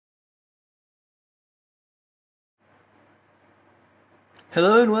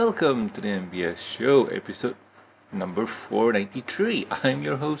Hello and welcome to the MBS Show, episode number 493. I'm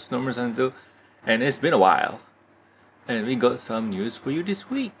your host, Norman Sanzo, and it's been a while. And we got some news for you this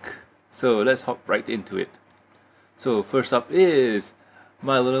week. So let's hop right into it. So first up is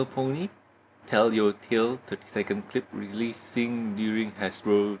My Little Pony Tell Your Tale 30-second clip releasing during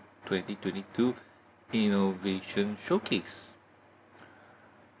Hasbro 2022 Innovation Showcase.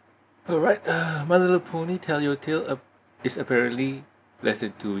 Alright, My Little Pony Tell Your Tale is apparently less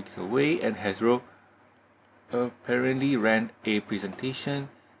than 2 weeks away, and Hasbro apparently ran a presentation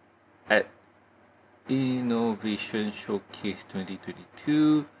at Innovation Showcase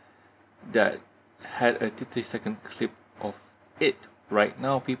 2022 that had a 30-second clip of it. Right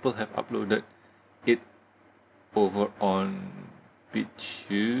now, people have uploaded it over on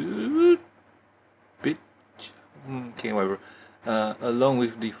BitChute, whatever, along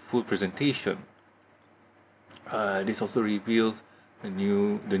with the full presentation. This also reveals the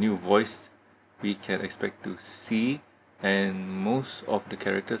new voice we can expect to see, and most of the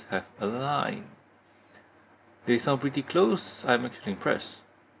characters have a line. They sound pretty close. I'm actually impressed.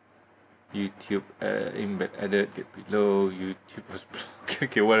 YouTube embed added, get below. YouTube was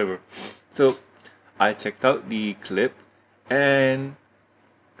okay, whatever. So I checked out the clip, and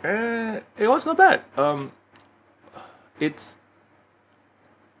it was not bad. It's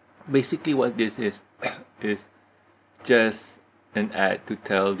basically what this is is just an ad to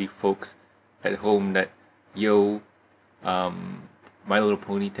tell the folks at home that My Little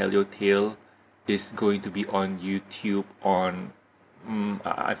Pony Tell Your Tale is going to be on YouTube on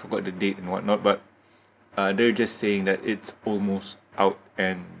I forgot the date and whatnot, but they're just saying that it's almost out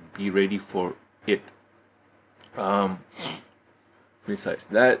and be ready for it. Besides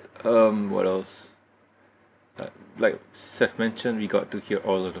that, what else? Like Seth mentioned, we got to hear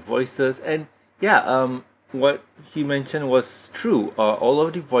all of the voices, and what he mentioned was true. All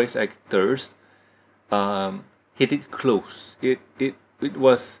of the voice actors hit it close. It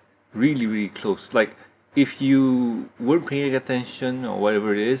was really close. Like, if you weren't paying attention or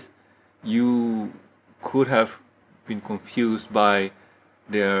whatever it is, you could have been confused by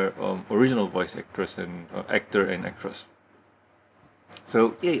their original voice actress and actor and actress.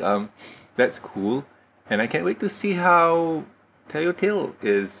 So that's cool, and I can't wait to see how Tell Your Tale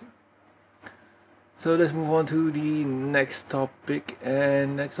is. So let's move on to the next topic,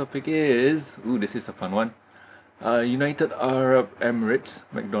 and next topic is this is a fun one. United Arab Emirates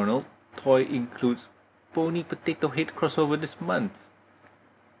McDonald's toy includes Pony Potato Head crossover this month.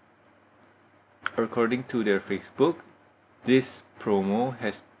 According to their Facebook, this promo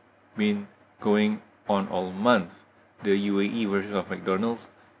has been going on all month. The UAE version of McDonald's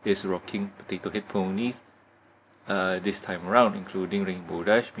is rocking Potato Head ponies this time around, including Rainbow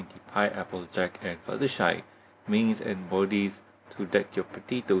Dash, Pinkie Pie, Applejack, and Fluttershy, mains and bodies to deck your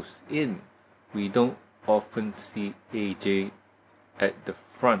potatoes in. We don't often see AJ at the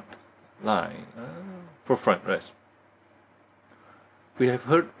front line for front rest. We have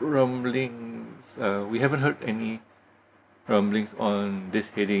heard rumblings. We haven't heard any rumblings on this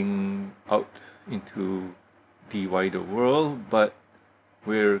heading out into the wider world, but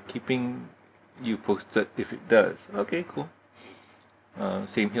we're keeping you posted if it does. Okay, cool.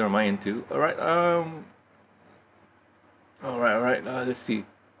 Same here on my end too. Alright, let's see.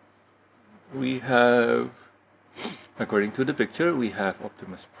 We have, according to the picture, we have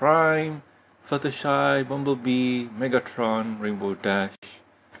Optimus Prime, Fluttershy, Bumblebee, Megatron, Rainbow Dash,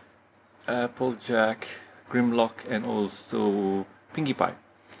 Applejack, Grimlock, and also Pinkie Pie.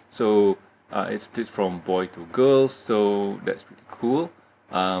 So it's split from boy to girl, so that's pretty cool.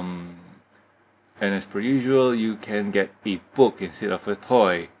 And as per usual, you can get a book instead of a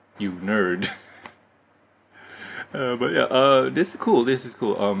toy, you nerd. This is cool.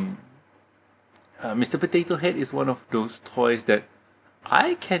 Mr. Potato Head is one of those toys that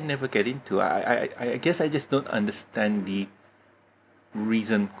I can never get into. I guess I just don't understand the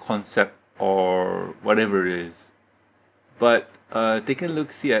reason, concept, or whatever it is. But taking a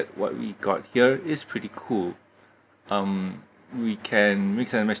look, see at what we got here is pretty cool. We can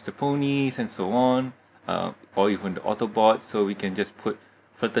mix and match the ponies and so on, or even the Autobots. So we can just put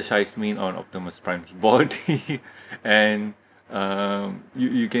Fluttershy's mane on Optimus Prime's body, and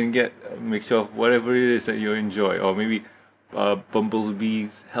you can get a mixture of whatever it is that you enjoy, or maybe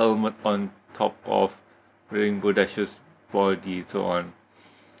Bumblebee's helmet on top of Rainbow Dash's body and so on.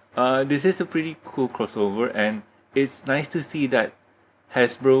 This is a pretty cool crossover, and it's nice to see that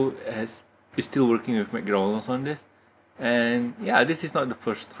Hasbro is still working with McDonald's on this. And this is not the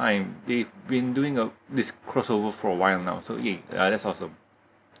first time. They've been doing this crossover for a while now, so that's awesome.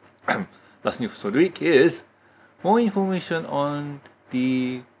 Last news for the week is more information on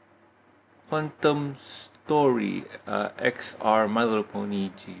the Quantum Story XR My Little Pony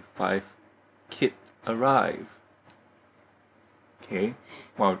G5 kit arrive. Okay,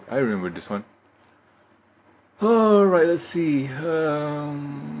 wow, I remember this one. Alright, let's see.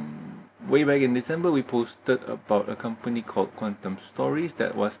 Way back in December, we posted about a company called Quantum Stories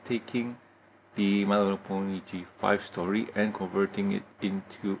that was taking the My Little Pony G5 story and converting it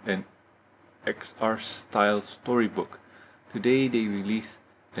into an XR style storybook. Today they released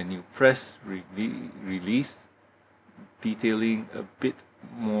a new press release detailing a bit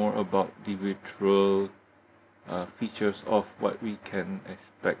more about the virtual features of what we can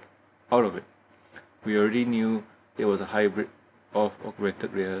expect out of it. We already knew it was a hybrid of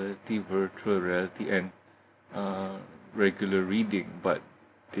augmented reality, virtual reality, and regular reading, but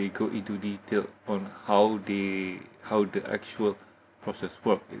they go into detail on how the actual process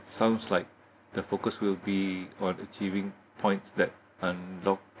works. It sounds like the focus will be on achieving points that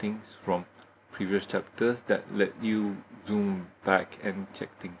unlock things from previous chapters that let you zoom back and check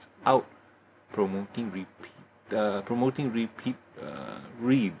things out, promoting repeat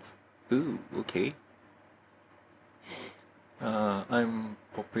reads. Ooh, okay. I'm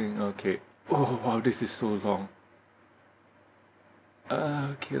popping. Okay. Oh wow, this is so long.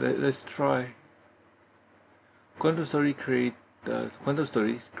 Okay, let's try. Quantum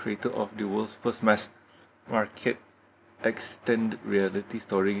Stories, creator of the world's first mass market extended reality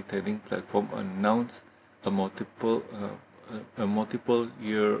storytelling platform, announced a multiple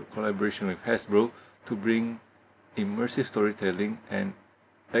year collaboration with Hasbro to bring immersive storytelling and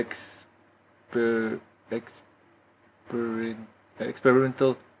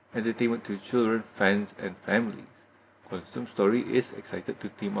experimental entertainment to children, fans, and families. Quantum Story is excited to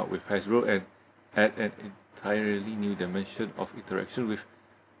team up with Hasbro and add an entirely new dimension of interaction with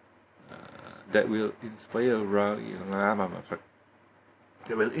that will inspire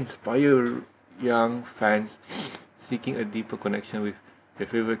young fans seeking a deeper connection with their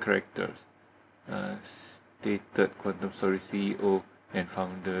favorite characters, stated Quantum Story CEO and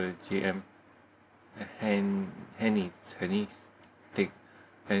founder JM Hennies, I think.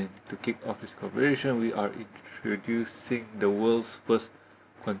 And to kick off this collaboration, we are introducing the world's first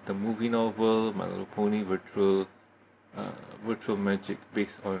quantum movie novel, My Little Pony Virtual Magic,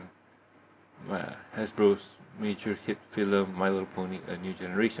 based on Hasbro's major hit film My Little Pony: A New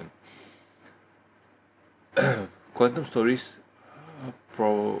Generation. Quantum Stories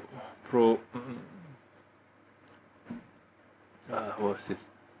what's this?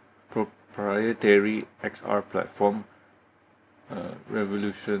 Proprietary XR platform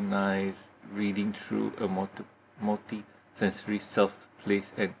revolutionized reading through a multi-sensory,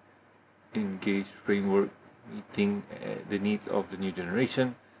 self-paced and engaged framework meeting the needs of the new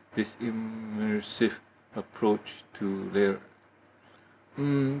generation. This immersive approach to layer.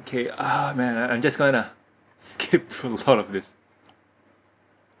 Okay, man, I'm just gonna skip a lot of this.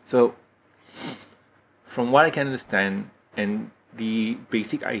 So, from what I can understand, and the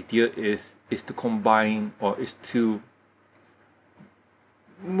basic idea is to combine, or is to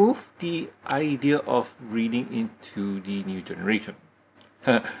move the idea of reading into the new generation.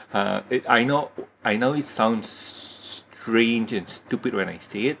 I know it sounds strange and stupid when I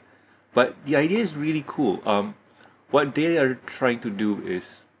say it, but the idea is really cool. What they are trying to do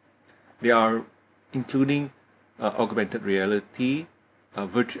is they are including augmented reality,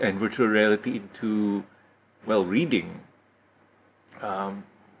 and virtual reality into reading.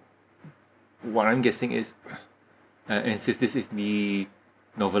 What I'm guessing is, and since this is the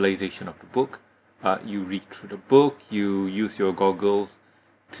novelization of the book, you read through the book, you use your goggles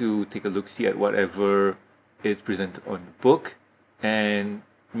to take a look-see at whatever is presented on the book, and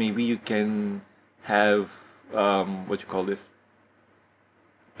maybe you can have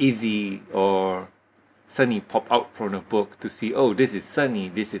Izzy or Sunny pop out from the book to see, oh, this is Sunny,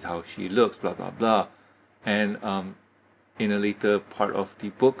 this is how she looks, blah blah blah. And in a later part of the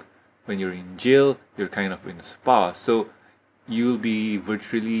book, when you're in jail, you're kind of in a spa, so you'll be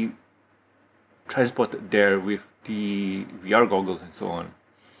virtually transported there with the VR goggles and so on.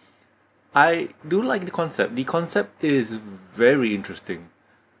 I do like the concept. The concept is very interesting.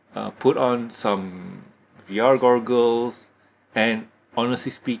 Put on some VR goggles, and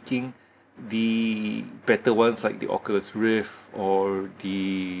honestly speaking, the better ones like the Oculus Rift or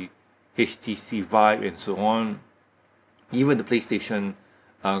the HTC Vive and so on, even the PlayStation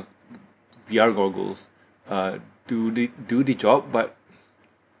VR goggles do the job, but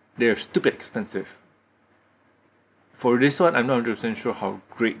they're stupid expensive. For this one, I'm not 100% sure how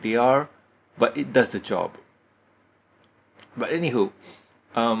great they are, but it does the job. But anywho,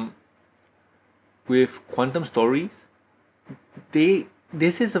 with Quantum Stories,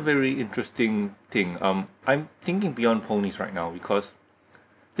 this is a very interesting thing. I'm thinking beyond ponies right now because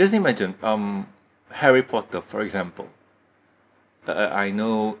just imagine Harry Potter, for example. I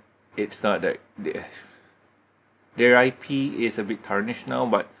know it's not that their IP is a bit tarnished now,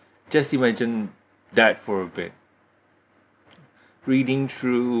 but just imagine that for a bit. Reading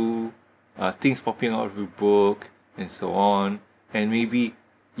through things popping out of the book and so on, and maybe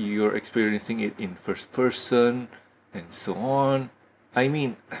you're experiencing it in first person and so on. I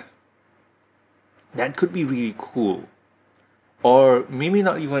mean, that could be really cool. Or maybe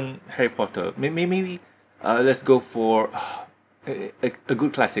not even Harry Potter. Maybe let's go for a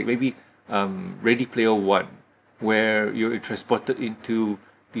good classic. Maybe Ready Player One, where you're transported into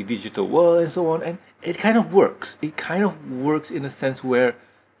the digital world and so on, and it kind of works. It kind of works in a sense where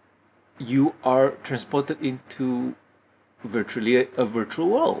you are transported into virtually a virtual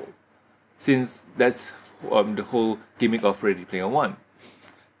world, since that's the whole gimmick of Ready Player One.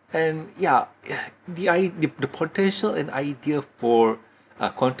 And yeah, the potential and idea for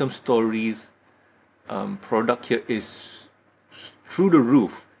quantum stories product here is through the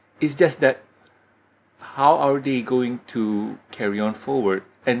roof. It's just that how are they going to carry on forward?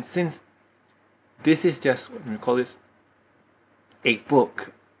 And since this is just what we call this a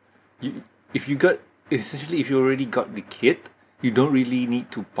book, if you already got the kit, you don't really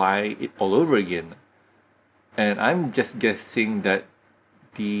need to buy it all over again. And I'm just guessing that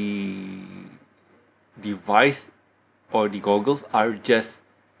the device or the goggles are just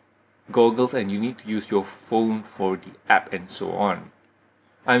goggles and you need to use your phone for the app and so on.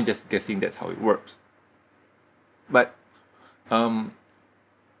 I'm just guessing that's how it works. But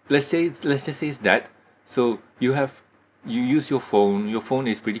let's just say it's that. So you use your phone. Your phone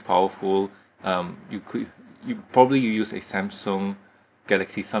is pretty powerful. You use a Samsung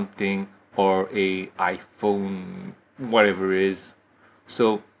Galaxy something or a iPhone, whatever it is.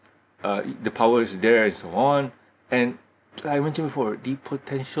 So the power is there and so on. And like I mentioned before, the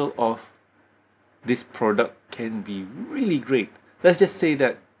potential of this product can be really great. Let's just say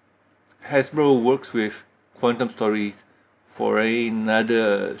that Hasbro works with Quantum Stories for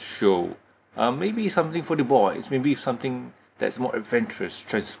another show. Maybe something for the boys. Maybe something that's more adventurous.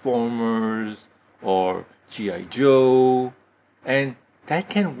 Transformers or G.I. Joe. And that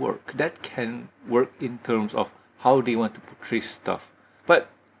can work. That can work in terms of how they want to portray stuff. But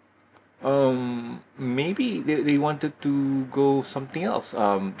maybe they wanted to go something else.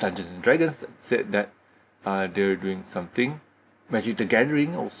 Dungeons and Dragons said that they're doing something. Magic the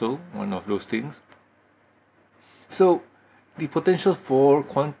Gathering also, one of those things. So the potential for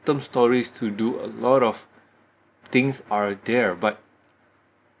Quantum Stories to do a lot of things are there, but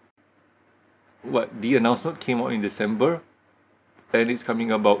the announcement came out in December, and it's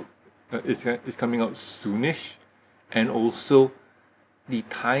coming about it's coming out soonish, and also the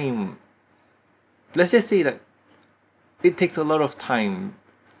time. Let's just say that it takes a lot of time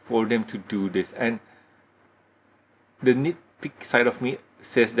for them to do this, and the nitpick side of me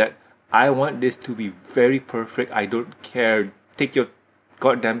says that I want this to be very perfect. I don't care. Take your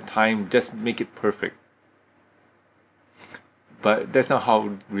goddamn time. Just make it perfect. But that's not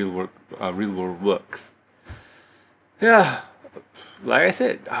how real world works. Yeah, like I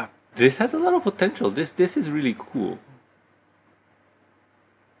said, this has a lot of potential. This is really cool.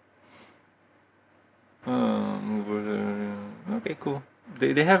 Okay, cool.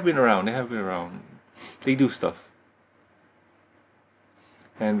 They have been around. They do stuff.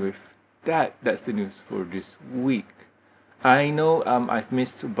 And with that's the news for this week. I know I've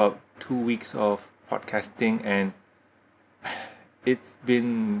missed about 2 weeks of podcasting, and it's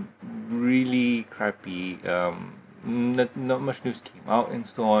been really crappy. Not much news came out and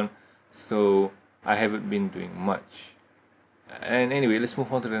so on, so I haven't been doing much. And anyway, let's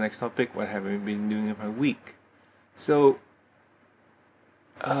move on to the next topic. What have I been doing in my week? So,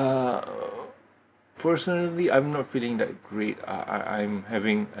 personally, I'm not feeling that great. I'm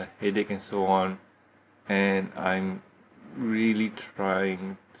having a headache and so on, and I'm really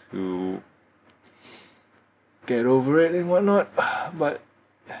trying to get over it and whatnot. But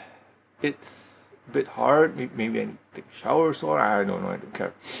it's a bit hard. Maybe I need to take a shower or so on. I don't know. I don't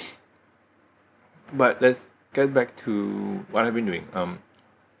care. But let's get back to what I've been doing.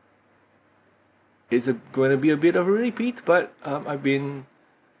 It's going to be a bit of a repeat, but I've been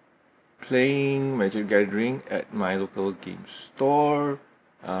playing Magic Gathering at my local game store.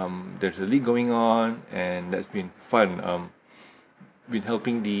 There's a league going on, and that's been fun. Been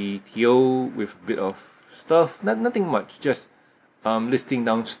helping the TO with a bit of stuff. Nothing much, just listing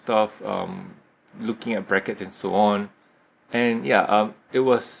down stuff, looking at brackets and so on. And yeah,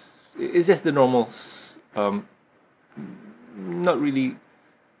 it's just the normal not really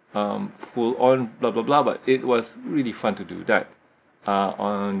full on blah blah blah, but it was really fun to do that.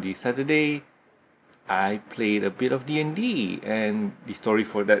 On the Saturday, I played a bit of D&D, and the story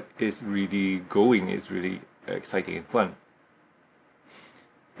for that is really going. It's really exciting and fun.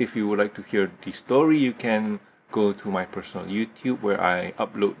 If you would like to hear the story, you can go to my personal YouTube where I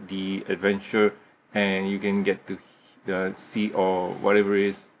upload the adventure, and you can get to see or whatever it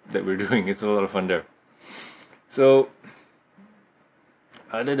is that we're doing. It's a lot of fun there. So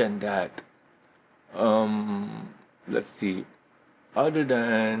other than that, let's see. Other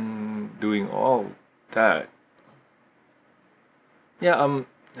than doing all that, yeah,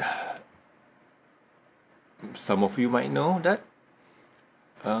 some of you might know that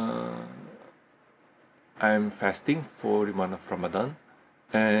I'm fasting for the month of Ramadan,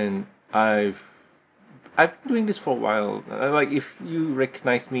 and I've been doing this for a while. Like, if you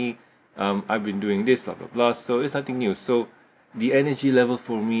recognize me, I've been doing this, blah blah blah. So it's nothing new. So the energy level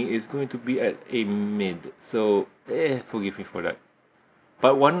for me is going to be at a mid. So forgive me for that.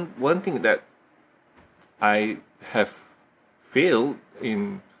 But one thing that I have failed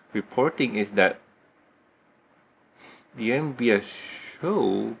in reporting is that the MBS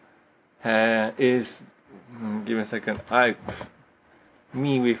Show is. Give me a second.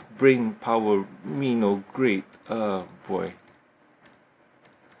 Me with brain power, me no great. Oh boy.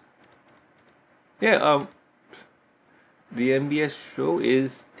 Yeah. The MBS Show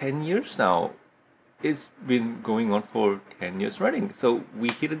is 10 years now. It's been going on for 10 years running. So we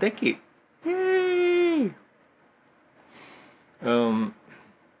hit a decade. Yay! I'm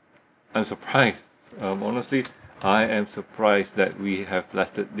surprised. Honestly, I am surprised that we have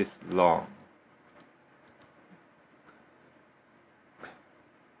lasted this long.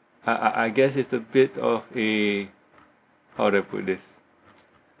 I guess it's a bit of a, how do I put this?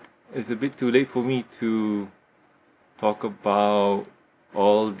 It's a bit too late for me to talk about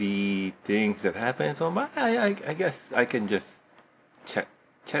all the things that happen and so on, but I guess I can just chat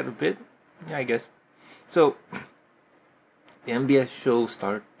a bit. Yeah, I guess. So the MBS Show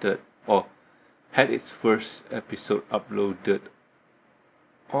started, or had its first episode uploaded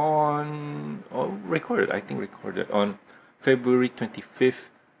on, or recorded on February 25th,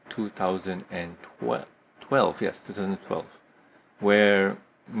 2012. Yes, 2012, where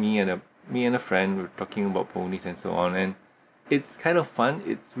me and a friend were talking about ponies and so on, and it's kind of fun.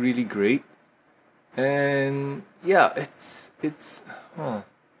 It's really great, and yeah, it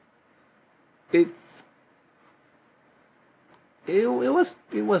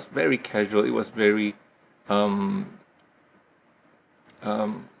was very casual. It was very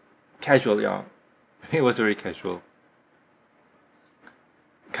casual. Yeah, it was very casual.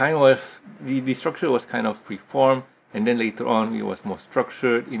 Kind of the structure was kind of free form, and then later on it was more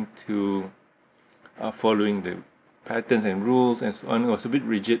structured into following the patterns and rules and so on. It was a bit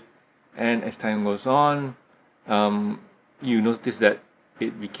rigid, and as time goes on, you notice that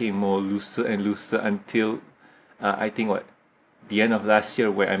it became more looser and looser until I think the end of last year,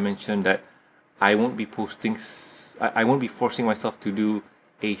 where I mentioned that I won't be posting. I won't be forcing myself to do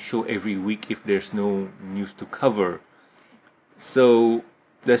a show every week if there's no news to cover. So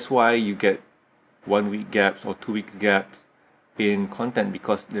that's why you get 1 week gaps or 2 weeks gaps in content,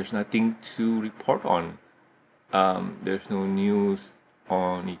 because there's nothing to report on. There's no news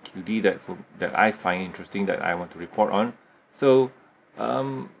on EQD that I find interesting that I want to report on. So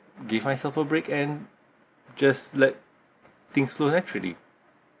give myself a break and just let things flow naturally.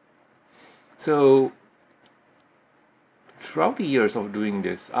 So throughout the years of doing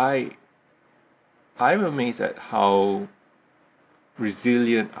this, I'm amazed at how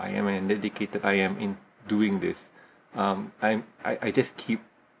resilient I am and dedicated I am in doing this. I just keep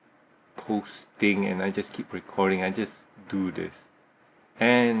posting and I just keep recording. I just do this,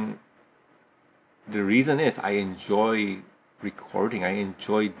 and the reason is I enjoy recording. I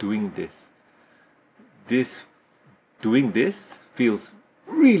enjoy doing this. Doing this feels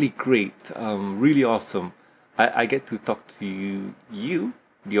really great. Really awesome. I get to talk to you,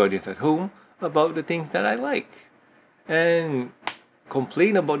 the audience at home, about the things that I like, and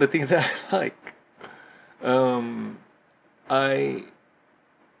complain about the things that I like.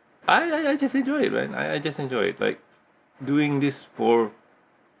 I just enjoy it, man. I just enjoy it. Like, doing this for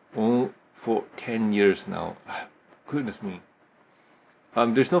 10 years now. Goodness me.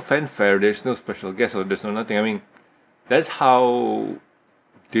 There's no fanfare, there's no special guest, or there's no nothing. I mean, that's how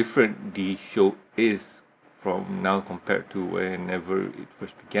different the show is from now compared to whenever it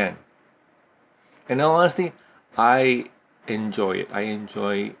first began. And now, honestly, I enjoy it. I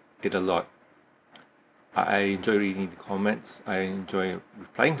enjoy it a lot. I enjoy reading the comments. I enjoy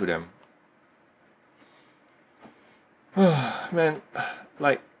replying to them. Man,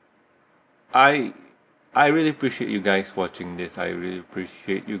 like I I really appreciate you guys watching this. I really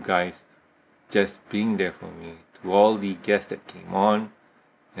appreciate you guys just being there for me. To all the guests that came on,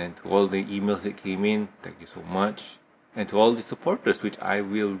 and to all the emails that came in, thank you so much. And to all the supporters, which I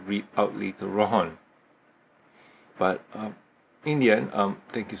will read out later on. But in the end,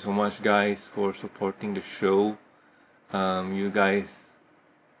 thank you so much, guys, for supporting the show. You guys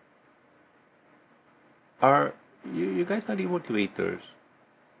are you guys are the motivators.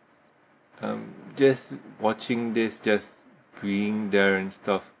 Just watching this, just being there and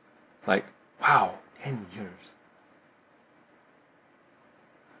stuff, like wow, 10 years.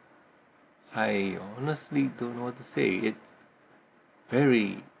 I honestly don't know what to say. It's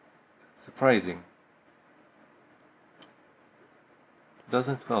very surprising.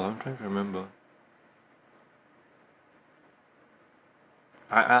 2012. I'm trying to remember.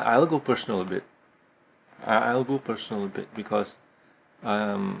 I'll go personal a bit. I'll go personal a bit because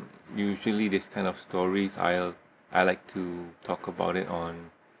usually this kind of stories I like to talk about it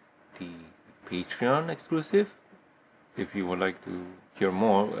on the Patreon exclusive. If you would like to hear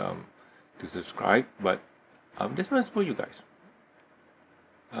more, to subscribe. But this one's for you guys.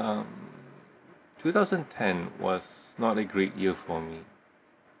 2010 was not a great year for me.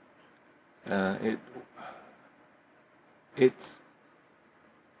 It it's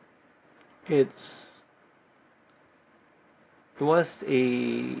it's it was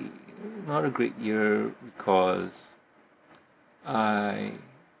a not a great year because I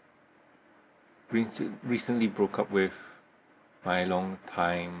recently broke up with my long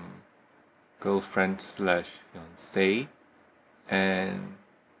time girlfriend slash fiance, and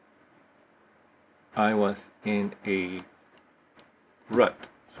I was in a rut.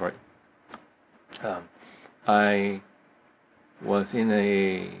 Sorry. I was in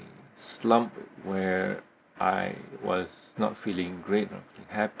a slump where I was not feeling great, not feeling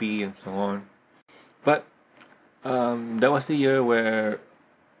happy, and so on. But that was the year where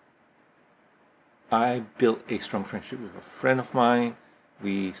I built a strong friendship with a friend of mine.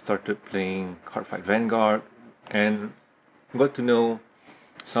 We started playing Cardfight Vanguard and got to know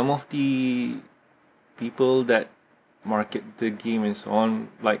some of the people that market the game and so on.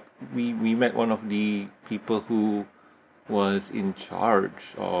 Like we met one of the people who was in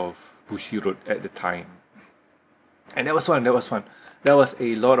charge of Bushiroad at the time, and that was fun. That was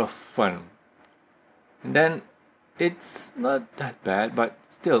a lot of fun. And then it's not that bad, but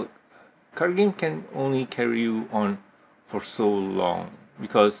still, card game can only carry you on for so long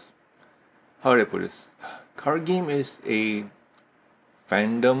because how do I put this? Card game is a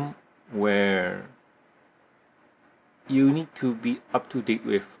fandom where you need to be up to date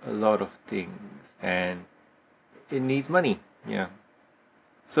with a lot of things and it needs money. Yeah.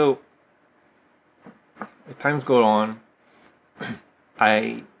 So as times go on,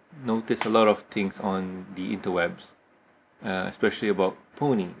 I notice a lot of things on the interwebs, especially about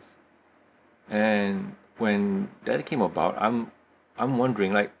ponies. And when that came about, I'm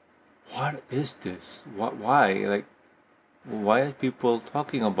wondering like, what is this? Why? Like, why are people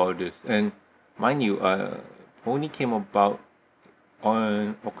talking about this? And mind you, Pony came about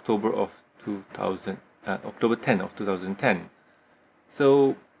on October 10 of 2010.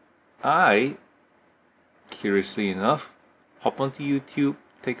 So I, curiously enough, hop onto YouTube,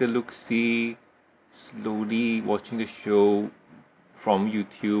 take a look, see, slowly watching the show from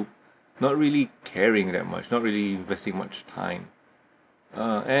YouTube, not really caring that much, not really investing much time.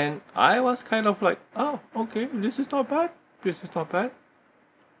 And I was kind of like, oh, okay, this is not bad. This is not bad.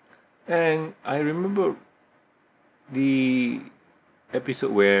 And I remember the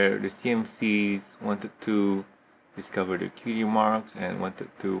episode where the CMCs wanted to discover the cutie marks and wanted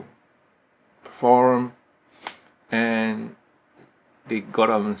to perform, and they got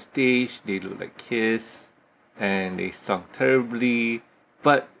on stage, they looked like Kiss and they sung terribly,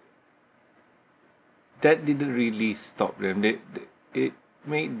 but that didn't really stop them. It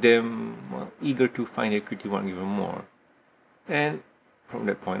made them eager to find their cutie mark even more. And from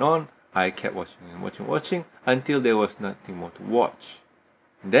that point on, I kept watching and watching until there was nothing more to watch.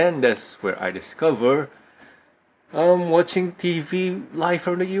 Then that's where I discover watching TV live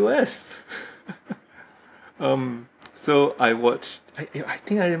from the US. So I watched. I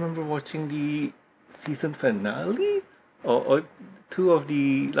think I remember watching the season finale or two of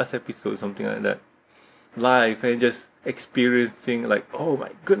the last episodes, something like that, live, and just experiencing like, oh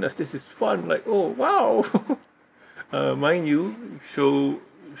my goodness, this is fun. Like, oh wow. Mind you, show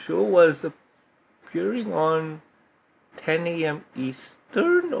was appearing on 10 a.m.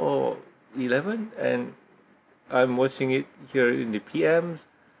 Eastern or 11, and I'm watching it here in the PMs,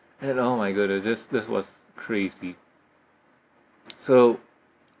 and oh my goodness, this was crazy. So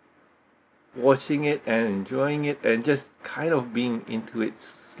watching it and enjoying it and just kind of being into it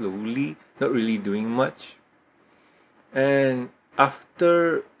slowly, not really doing much. And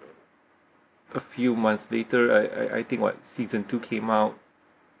after a few months later, I think what season 2 came out.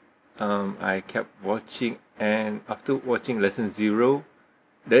 I kept watching, and after watching lesson 0,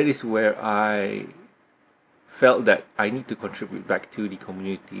 that is where I felt that I need to contribute back to the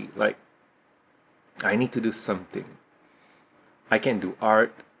community. Like, I need to do something. I can do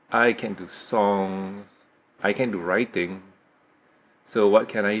art, I can do songs, I can do writing. So what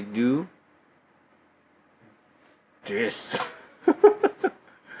can I do? This.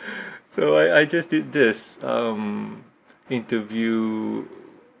 So I just did this. Interview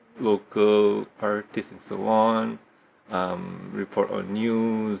local artists and so on. Report on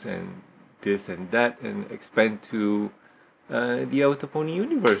news and this and that, and expand to the MandoPony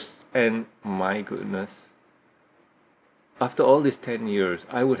universe. And my goodness, after all these 10 years,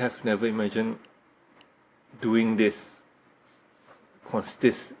 I would have never imagined doing this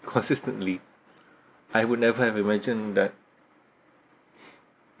consistently. I would never have imagined that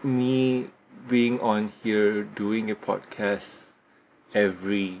me being on here doing a podcast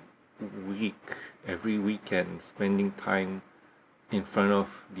every week, every weekend, spending time in front of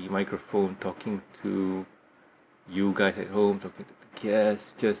the microphone, talking to you guys at home, talking to the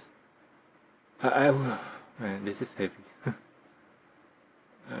guests, just man, this is heavy.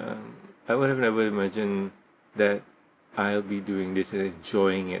 I would have never imagined that I'll be doing this and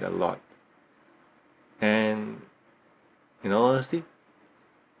enjoying it a lot. And in all honesty,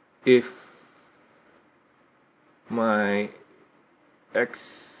 if my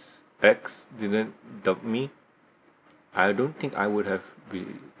ex didn't dump me, I don't think I would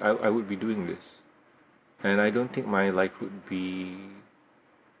be doing this. And I don't think my life would be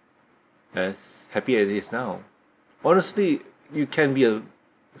as happy as it is now. Honestly,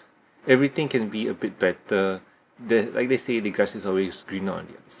 everything can be a bit better. Like they say, the grass is always greener on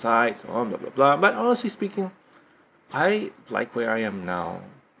the other side, so on, blah blah blah. But honestly speaking, I like where I am now.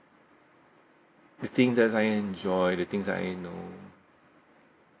 The things that I enjoy, the things that I know,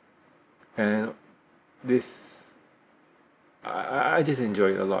 and this, I just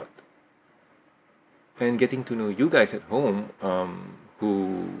enjoy it a lot. And getting to know you guys at home,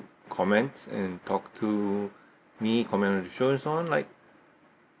 who comment and talk to me, comment on the show and so on, like,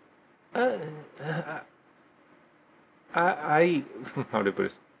 I how do I put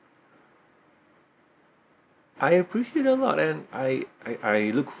this? I appreciate it a lot, and I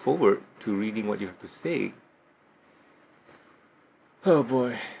look forward to reading what you have to say. Oh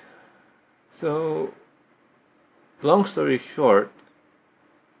boy. So, long story short,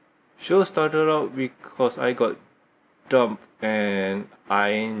 show started out because I got dumped and I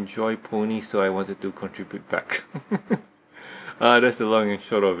enjoy ponies, so I wanted to contribute back. That's the long and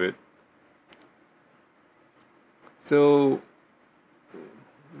short of it. So,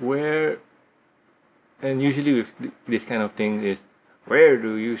 and usually with this kind of thing is, where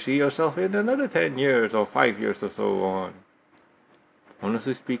do you see yourself in another 10 years or 5 years or so on?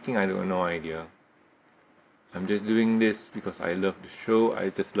 Honestly speaking, I have no idea. I'm just doing this because I love the show. I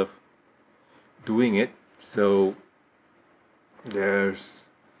just love doing it. So there's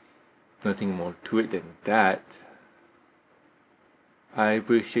nothing more to it than that. I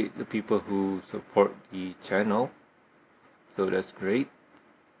appreciate the people who support the channel. So that's great.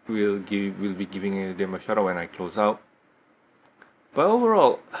 We'll be giving them a shout out when I close out. But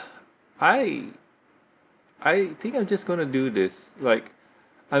overall, I think I'm just gonna do this. Like,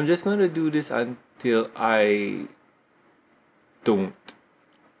 I'm just gonna do this until I don't.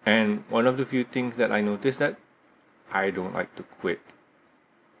 And one of the few things that I noticed that I don't like to quit.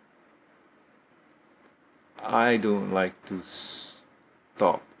 I don't like to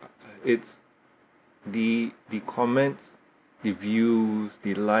stop. It's the comments, the views,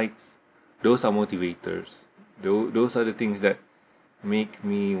 the likes. Those are motivators. Those are the things that make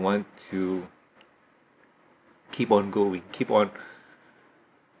me want to keep on going, keep on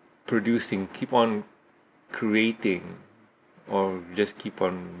producing, keep on creating, or just keep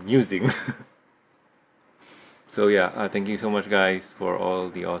on using. So yeah, thank you so much guys for all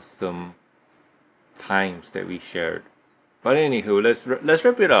the awesome times that we shared. But anywho, let's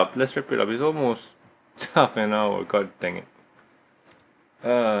wrap it up. It's almost half an hour. God dang it.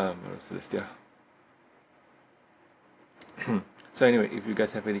 Celestia. So anyway, if you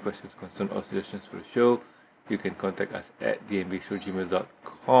guys have any questions, concerns, or suggestions for the show, you can contact us at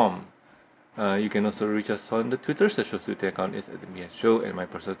thembshow@gmail.com. You can also reach us on the Twitter. The show's Twitter account is at MBS Show, and my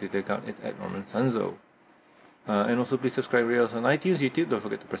personal Twitter account is at Sanzo. And also please subscribe, rate us on iTunes, YouTube. Don't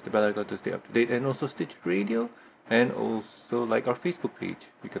forget to press the bell icon to stay up to date, and also Stitch Radio and also like our Facebook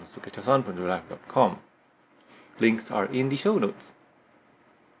page. You can also catch us on pandolife.com. Links are in the show notes.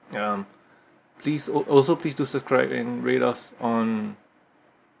 Please do subscribe and rate us on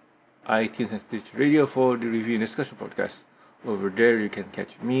iTunes and Stitch Radio for the review and discussion podcast. Over there you can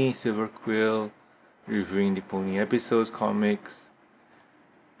catch me, Silver Quill, reviewing the pony episodes, comics,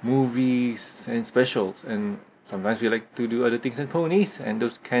 movies, and specials. And sometimes we like to do other things than ponies, and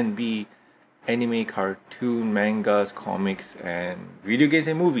those can be anime, cartoon, mangas, comics, and video games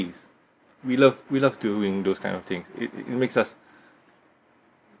and movies. We love doing those kind of things. It makes us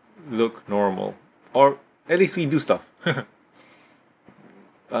look normal, or at least we do stuff.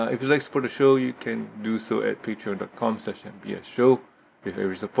 If you'd like to support the show, you can do so at patreon.com/MBS Show. With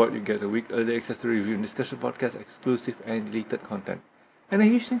every support, you get a week early access to review and discussion podcast, exclusive and deleted content. And a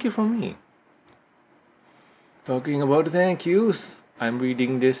huge thank you from me. Talking about the thank yous, I'm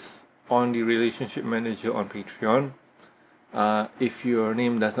reading this on the Relationship Manager on Patreon. If your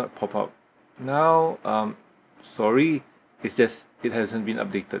name does not pop up now, sorry, it's just it hasn't been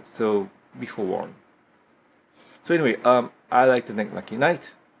updated, so be forewarned. So anyway, I like to thank Lucky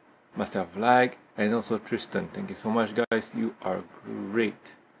Knight, myself Lag, and also Tristan. Thank you so much, guys. You are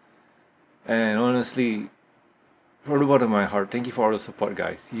great. And honestly, from the bottom of my heart, thank you for all the support,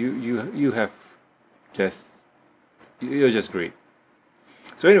 guys. You have you're just great.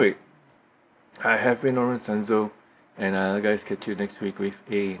 So anyway, I have been Norman Sanzo, and I'll guys catch you next week with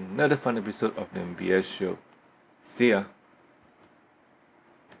another fun episode of the MBS Show. See ya.